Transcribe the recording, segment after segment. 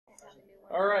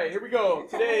All right, here we go.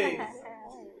 Today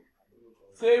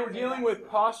we're dealing with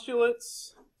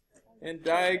postulates and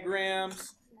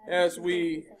diagrams as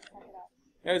we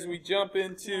jump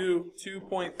into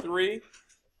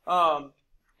 2.3.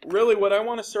 Really, what I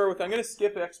want to start with, I'm going to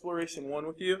skip exploration 1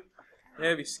 with you.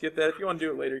 Maybe skip that. If you want to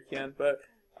do it later, you can. But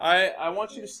I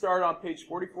want you to start on page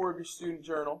 44 of your student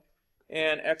journal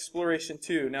and exploration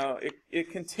 2. Now, it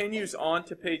continues on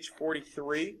to page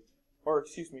 43. Or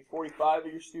excuse me, 45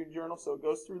 of your student journal, so it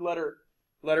goes through letter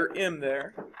M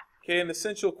there. Okay, and the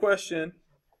essential question,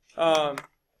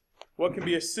 what can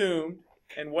be assumed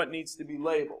and what needs to be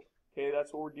labeled? Okay,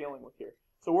 that's what we're dealing with here.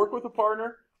 So work with a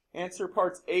partner, answer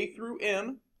parts A through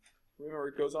M. Remember,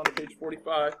 it goes on to page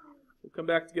 45. We'll come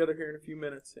back together here in a few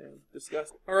minutes and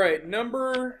discuss. All right,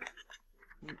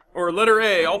 letter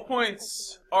A, all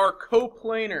points are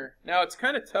coplanar. Now, it's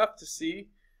kind of tough to see,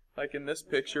 like in this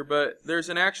picture, but there's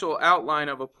an actual outline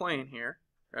of a plane here,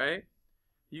 right?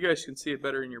 You guys can see it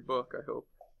better in your book, I hope.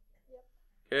 Yep.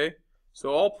 Okay,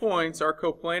 so all points are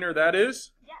coplanar. That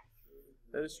is? Yes.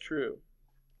 That is true.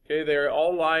 Okay, they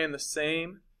all lie in the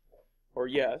same, or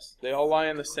yes, they all lie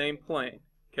in the same plane.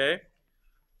 Okay,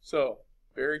 so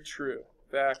very true.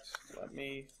 In fact, I'm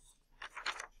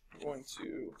going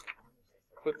to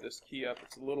put this key up.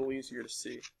 It's a little easier to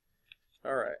see.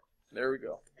 All right, there we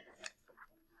go.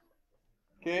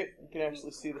 Okay, you can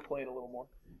actually see the plane a little more.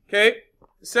 Okay,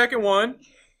 the second one,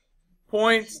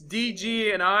 points D,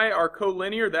 G, and I are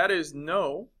collinear. That is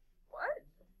no. What?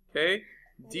 Okay,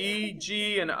 D,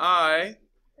 G, and I,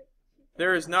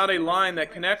 there is not a line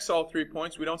that connects all 3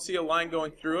 points. We don't see a line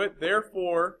going through it.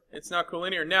 Therefore, it's not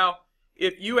collinear. Now,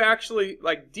 if you actually,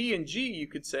 like D and G you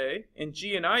could say, and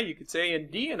G and I you could say, and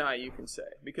D and I you can say,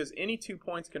 because any 2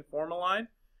 points can form a line.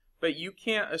 But you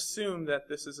can't assume that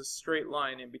this is a straight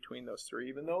line in between those 3.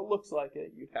 Even though it looks like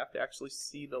it, you have to actually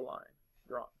see the line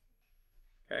drawn.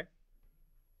 Okay?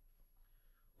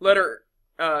 Letter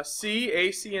C,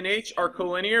 A, C, and H are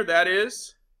collinear. That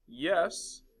is,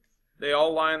 yes. They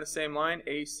all lie on the same line,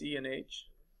 A, C, and H.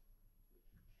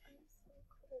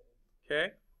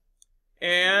 Okay?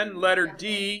 And letter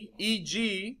D, E,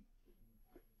 G,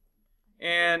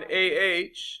 and A,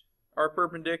 H are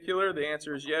perpendicular. The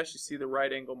answer is yes. You see the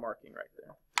right angle marking right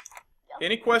there. Yep.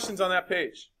 Any questions on that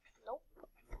page? Nope.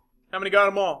 How many got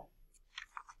them all?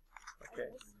 Okay.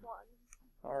 I missed one.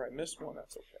 All right, missed one.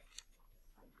 That's okay.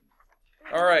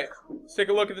 All right, let's take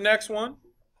a look at the next one.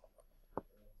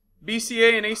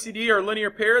 BCA and ACD are a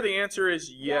linear pair. The answer is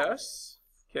yes.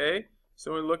 Okay,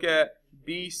 so we look at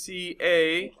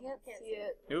BCA. You can't see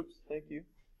it. Oops, thank you.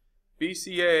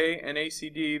 BCA and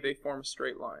ACD, they form a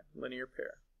straight line, linear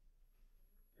pair.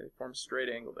 They form a straight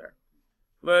angle there.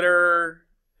 Letter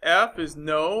F is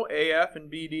no. AF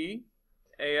and BD.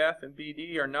 AF and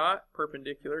BD are not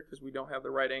perpendicular because we don't have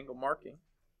the right angle marking.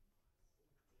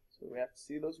 So we have to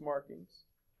see those markings.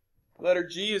 Letter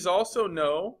G is also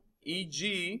no.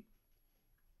 EG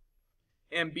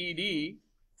and BD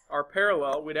are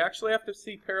parallel. We'd actually have to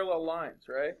see parallel lines,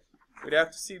 right? We'd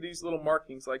have to see these little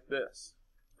markings like this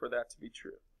for that to be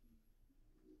true.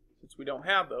 Since we don't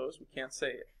have those, we can't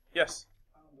say it. Yes?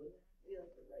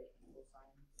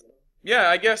 Yeah,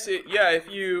 I guess if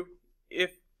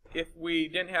we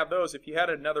didn't have those, if you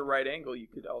had another right angle, you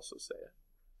could also say it.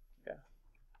 Yeah.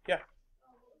 Yeah.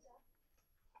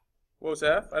 What was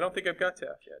F? I don't think I've got to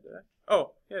F yet, did I?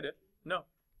 Oh, yeah, I did. No.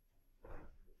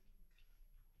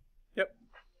 Yep.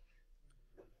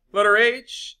 Letter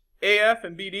H, AF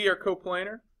and BD are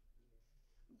coplanar.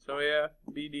 So AF,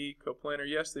 BD, coplanar.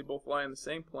 Yes, they both lie in the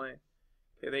same plane.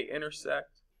 Okay, they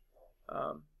intersect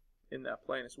in that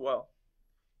plane as well.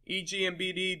 EG and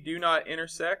BD do not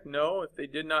intersect. No, if they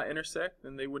did not intersect,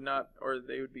 then they would not, or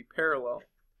they would be parallel.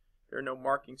 There are no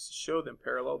markings to show them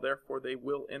parallel, therefore they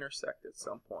will intersect at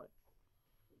some point.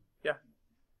 Yeah.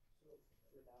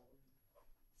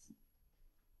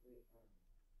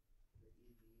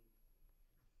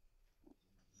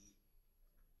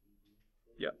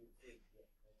 Yep.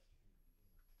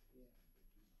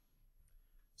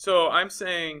 So I'm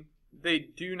saying they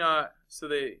do not, so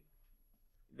they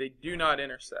do not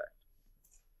intersect.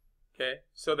 Okay?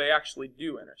 So they actually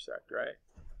do intersect, right?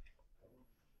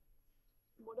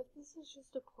 What if this is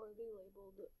just a poorly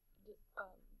labeled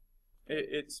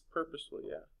It's purposefully,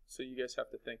 yeah. So you guys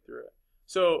have to think through it.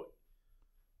 So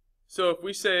if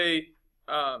we say,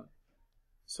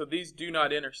 so these do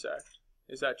not intersect,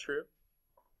 is that true?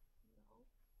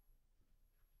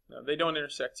 No, they don't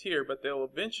intersect here, but they'll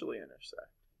eventually intersect.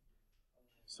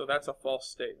 So that's a false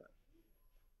statement.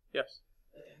 Yes?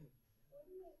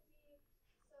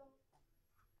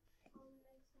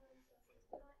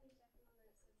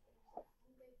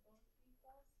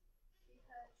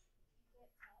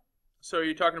 So are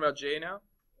you talking about J now?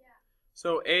 Yeah.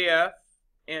 So AF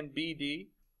and BD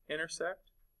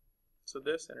intersect. So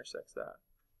this intersects that.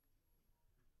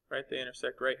 Right? They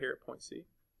intersect right here at point C.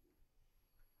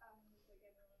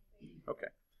 Okay.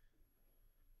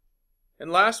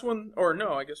 And last one, or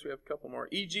no, I guess we have a couple more.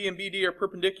 EG and BD are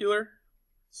perpendicular.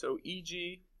 So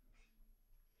EG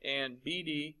and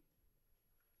BD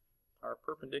are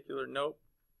perpendicular. Nope.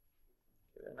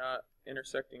 They're not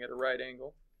intersecting at a right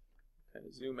angle. Kind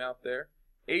of zoom out there.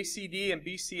 ACD and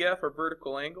BCF are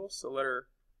vertical angles. So letter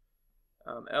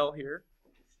L here.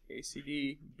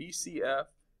 ACD, BCF.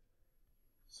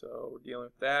 So we're dealing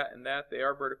with that and that. They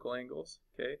are vertical angles.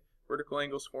 Okay. Vertical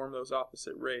angles form those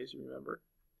opposite rays, you remember.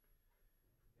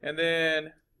 And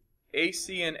then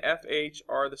AC and FH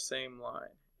are the same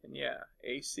line. And yeah,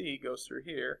 AC goes through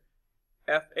here.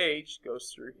 FH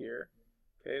goes through here.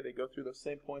 Okay, they go through those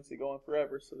same points. They go on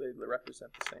forever, so they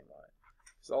represent the same line.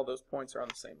 Because all those points are on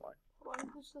the same line. Why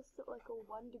is this just at like a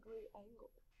 1 degree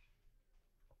angle?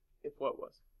 If what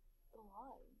was? The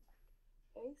line.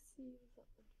 AC is at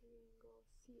a degree angle.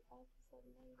 CF is at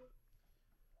an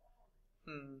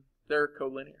angle. They're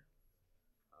collinear.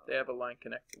 They have a line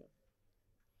connecting them.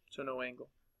 So no angle.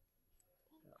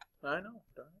 Yeah. I know,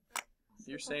 darn it.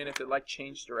 You're saying if it like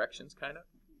changed directions, kind of?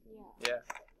 Yeah. Yeah.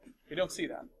 You don't see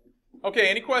that. Okay,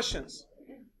 any questions?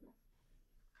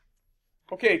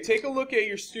 Okay, take a look at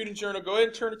your student journal. Go ahead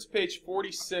and turn it to page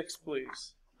 46,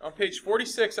 please. On page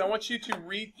 46, I want you to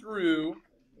read through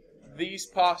these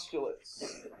postulates.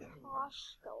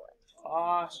 Postulates.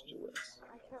 I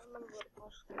can't remember what a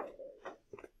postulate is.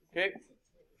 Okay,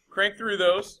 crank through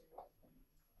those.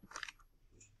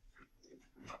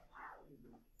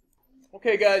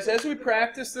 Okay, guys, as we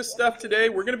practice this stuff today,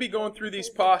 we're going to be going through these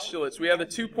postulates. We have the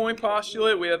 2-point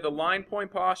postulate, we have the line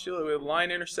point postulate, we have the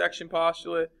line intersection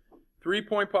postulate,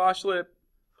 3-point postulate,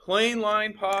 plane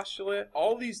line postulate,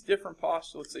 all these different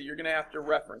postulates that you're going to have to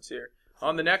reference here.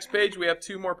 On the next page, we have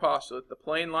 2 more postulates, the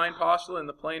plane line postulate and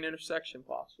the plane intersection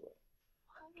postulate.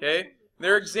 Okay?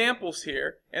 There are examples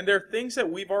here, and there are things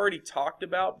that we've already talked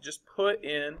about, just put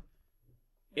in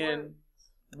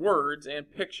words and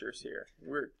pictures here.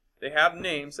 They have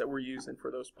names that we're using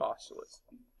for those postulates.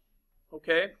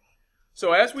 Okay?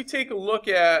 So as we take a look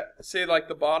at, say, like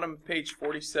the bottom of page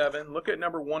 47, look at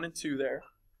number 1 and 2 there.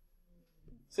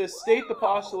 It says, state the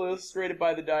postulate illustrated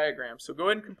by the diagram. So go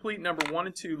ahead and complete number 1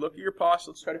 and 2. Look at your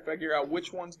postulates. Try to figure out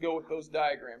which ones go with those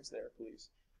diagrams there, please.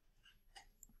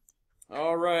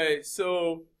 All right.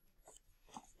 So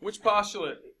which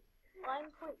postulate? Line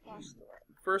point postulate.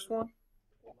 First one?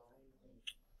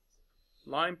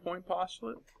 Line point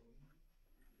postulate?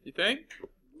 You think?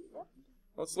 Yep.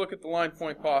 Let's look at the line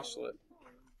point postulate.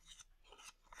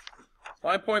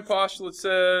 Line point postulate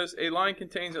says a line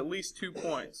contains at least 2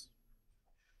 points.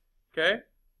 Okay?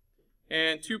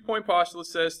 And 2-point postulate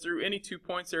says through any 2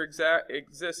 points there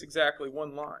exists exactly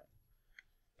 1 line.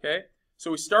 Okay? So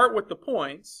we start with the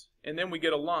points, and then we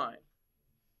get a line.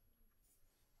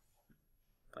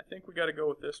 I think we got to go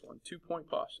with this one, 2-point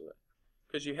postulate.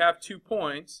 Because you have 2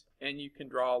 points, and you can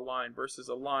draw a line versus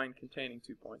a line containing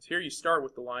 2 points. Here you start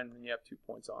with the line, and then you have 2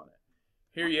 points on it.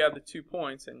 Here you have the 2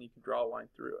 points, and you can draw a line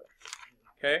through it.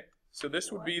 Okay? So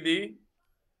this would be the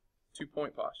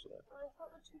 2-point postulate. I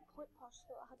thought the 2-point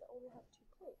postulate had to only have 2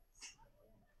 points.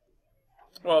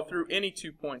 Well, through any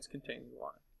 2 points containing the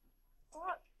line.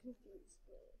 That confused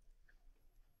me.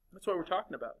 That's what we're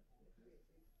talking about.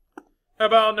 How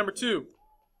about number 2?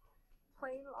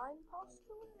 Plane line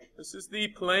postulate? This is the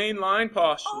plane line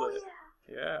postulate. Oh,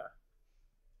 yeah. Yeah.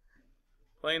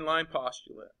 Plane line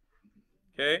postulate.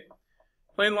 Okay?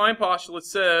 Plane line postulate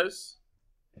says,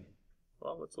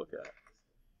 well, let's look at it.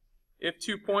 If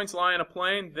 2 points lie in a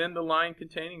plane, then the line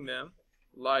containing them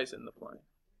lies in the plane.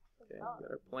 Okay, we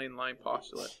got our plane line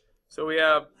postulate. So we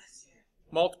have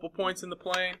multiple points in the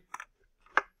plane.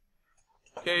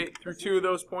 Okay, through 2 of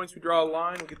those points we draw a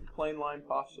line, we get the plane line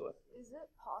postulate. Is it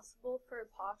possible for a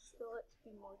postulate to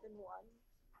be more than one?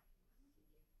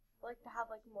 Like to have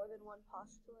like more than one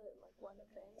postulate and like one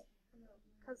thing?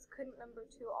 Because couldn't number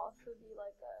 2 also be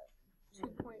like a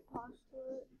 2-point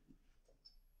postulate?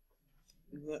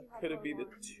 Could it be the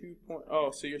 2-point?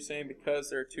 Oh, so you're saying because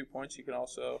there are 2 points, you can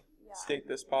also state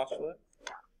this postulate?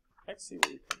 Yeah. I see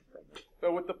where you're coming from.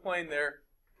 But with the plane there,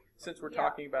 since we're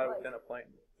talking about it within a plane.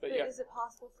 But yeah. Is it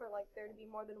possible for like there to be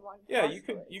more than one? Yeah, you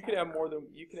could have more than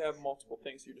you could have multiple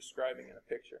things you're describing in a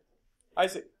picture.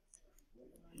 Isaac.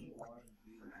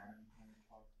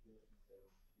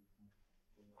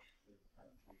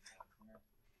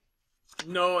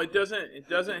 No, it doesn't. It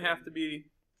doesn't have to be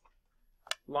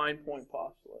line point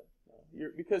postulate.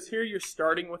 Because here you're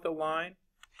starting with a line,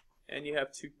 and you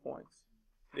have 2 points.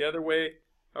 The other way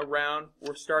around,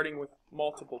 we're starting with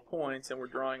multiple points and we're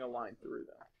drawing a line through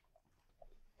them.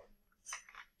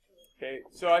 Okay,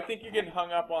 so I think you're getting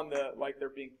hung up on the, like there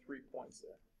being 3 points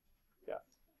there. Yeah.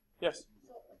 Yes?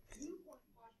 So a 2-point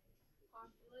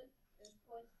postulate is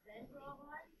points then draw a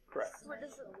line? Correct. What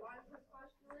is it? A 1-point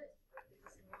postulate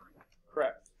is a line.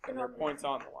 Correct. And there are points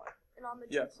on the line. And on the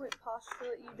Yes. 2-point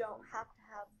postulate, you don't have to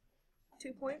have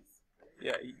 2 points?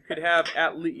 Yeah, you could have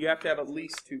you have to have at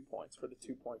least 2 points for the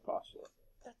 2-point postulate.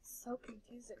 That's so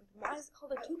confusing. Why is it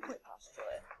called a 2-point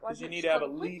postulate? Why Because is you it need just to have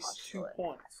called at a point least 2 postulate?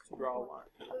 points to draw a line.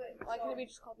 Why can't it be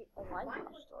just called a line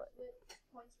postulate?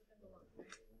 Points within the line.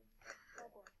 Oh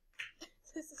boy.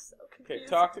 This is so Okay, confusing.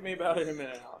 talk to me about it in a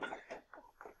minute.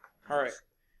 All right.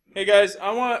 Hey guys,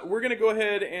 we're gonna go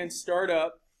ahead and start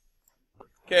up.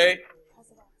 Okay.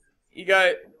 You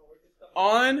got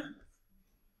on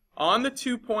the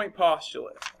 2-point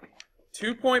postulate.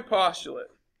 2-point postulate.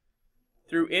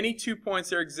 Through any 2 points,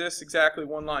 there exists exactly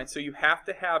one line. So you have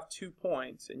to have 2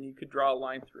 points, and you could draw a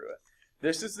line through it.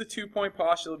 This is the 2-point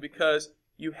postulate because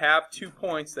you have 2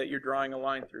 points that you're drawing a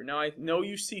line through. Now, I know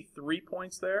you see 3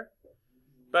 points there,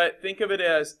 but think of it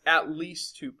as at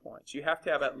least 2 points. You have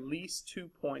to have at least 2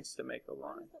 points to make a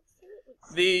line.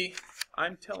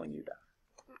 I'm telling you that.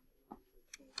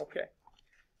 Okay.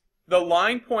 The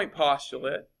line point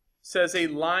postulate says a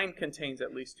line contains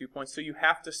at least 2 points, so you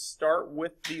have to start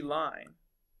with the line.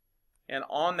 And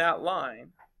on that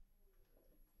line,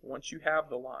 once you have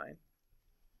the line,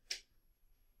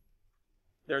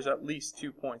 there's at least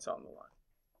 2 points on the line.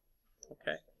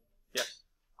 Okay? Yes?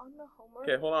 On the homework?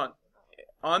 Okay, hold on.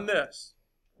 On this,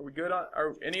 are we good on,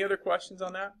 are any other questions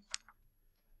on that?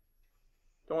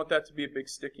 Don't want that to be a big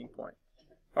sticking point.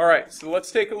 All right, so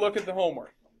let's take a look at the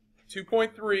homework.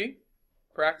 2.3,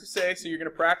 practice A. So you're going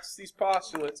to practice these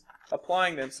postulates,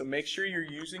 applying them. So make sure you're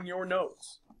using your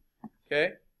notes.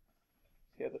 Okay?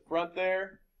 You have the front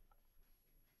there.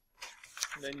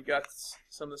 And then you got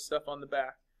some of the stuff on the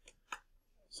back.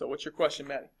 So what's your question,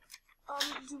 Maddie?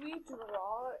 Do we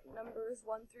draw numbers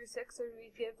 1 through 6, or do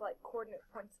we give like coordinate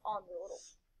points on the little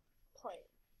plane?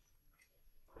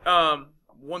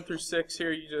 1 through 6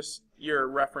 here, you're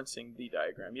referencing the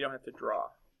diagram. You don't have to draw.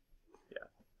 Yeah.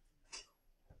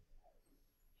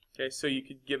 Okay, so you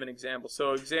could give an example.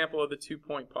 So example of the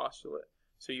 2-point postulate.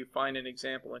 So you find an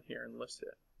example in here and list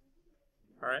it.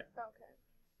 All right?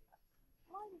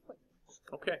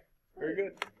 Okay. Okay. Very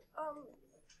good.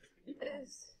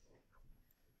 Is